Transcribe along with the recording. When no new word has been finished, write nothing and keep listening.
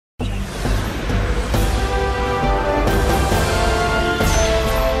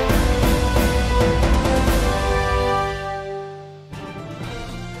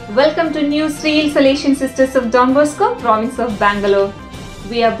Welcome to NEWSREEL Salesian Sisters of Don Bosco, province of Bangalore.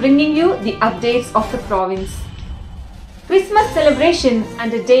 We are bringing you the updates of the province. Christmas celebration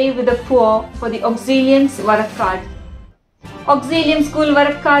and a day with the poor for the Auxiliums Varakkad. Auxilium School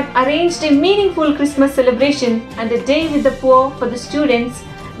Varakkad arranged a meaningful Christmas celebration and a day with the poor for the students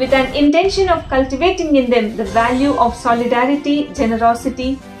with an intention of cultivating in them the value of solidarity,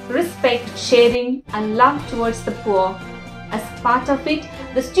 generosity, respect, sharing and love towards the poor. As part of it,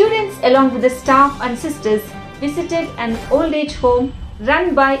 the students along with the staff and sisters visited an old age home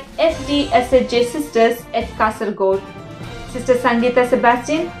run by FDSHJ Sisters at Kasaragod. Sister Sangeeta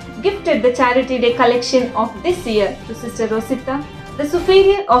Sebastian gifted the Charity Day collection of this year to Sister Rosita, the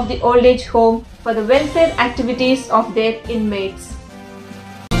superior of the old age home, for the welfare activities of their inmates.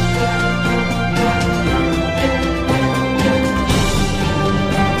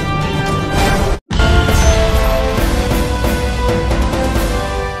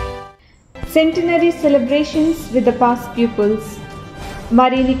 Centenary celebrations with the past pupils.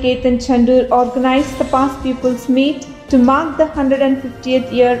 Mariniketan Chandur organized the past pupils meet to mark the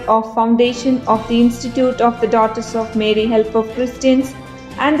 150th year of foundation of the Institute of the Daughters of Mary Help of Christians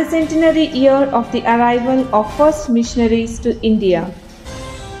and the centenary year of the arrival of first missionaries to India.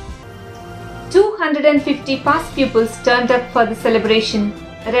 250 past pupils turned up for the celebration.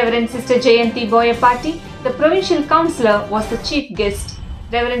 Reverend Sister Jayanti Boyapati, the provincial councillor, was the chief guest.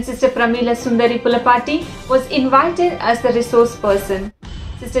 Reverend Sister Pramila Sundari Pulapati was invited as the resource person.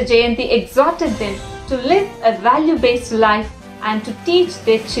 Sister Jayanti exhorted them to live a value-based life and to teach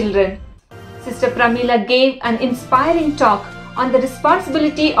their children. Sister Pramila gave an inspiring talk on the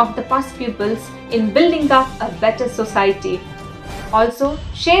responsibility of the past pupils in building up a better society. Also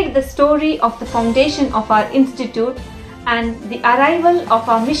shared the story of the foundation of our institute and the arrival of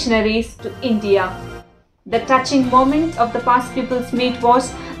our missionaries to India. The touching moment of the past pupils meet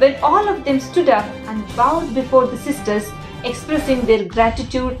was when all of them stood up and bowed before the sisters, expressing their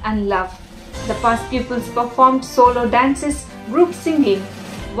gratitude and love. The past pupils performed solo dances, group singing,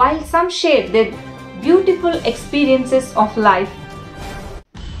 while some shared their beautiful experiences of life.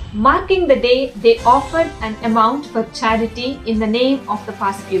 Marking the day, they offered an amount for charity in the name of the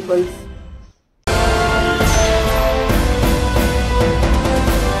past pupils.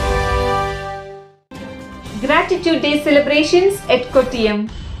 Gratitude Day celebrations at Kottayam.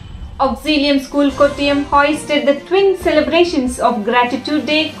 Auxilium School Kottayam hoisted the twin celebrations of Gratitude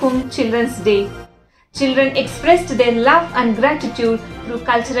Day cum Children's Day. Children expressed their love and gratitude through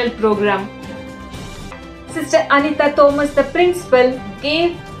cultural program. Sister Anita Thomas, the principal,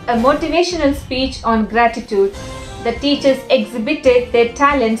 gave a motivational speech on gratitude. The teachers exhibited their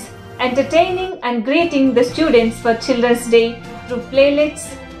talents, entertaining and greeting the students for Children's Day through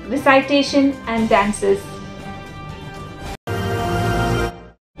playlets, recitation and dances.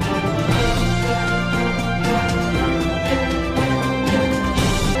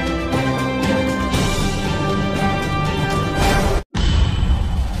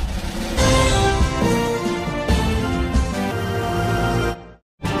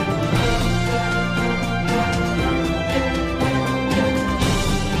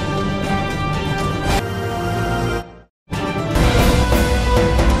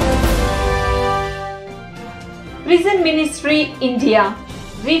 Prison Ministry India,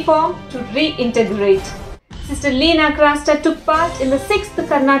 Reform to Reintegrate. Sister Leena Krasta took part in the 6th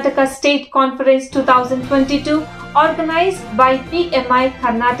Karnataka State Conference 2022 organized by PMI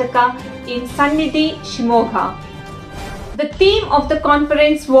Karnataka in Sannidhi, Shimoga. The theme of the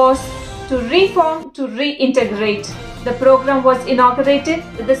conference was to reform to reintegrate. The program was inaugurated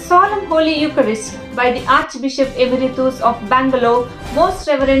with the solemn Holy Eucharist by the Archbishop Emeritus of Bangalore, Most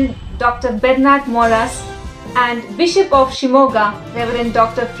Reverend Dr. Bernard Moras, and Bishop of Shimoga, Reverend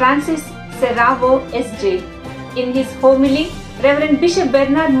Dr. Francis Serravo S.J. In his homily, Reverend Bishop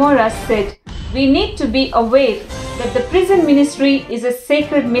Bernard Moras said, "We need to be aware that the prison ministry is a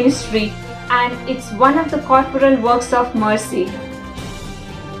sacred ministry and it's one of the corporal works of mercy.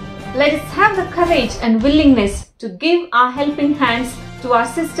 Let us have the courage and willingness to give our helping hands to our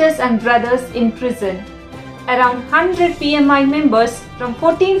sisters and brothers in prison." Around 100 PMI members from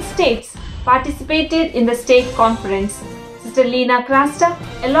 14 states participated in the state conference. Sister Leena Krasta,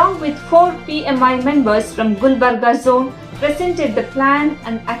 along with 4 PMI members from Gulbarga zone, presented the plan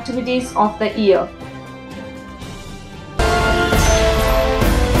and activities of the year.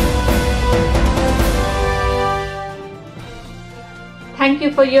 Thank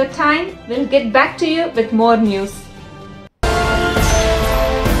you for your time. We'll get back to you with more news.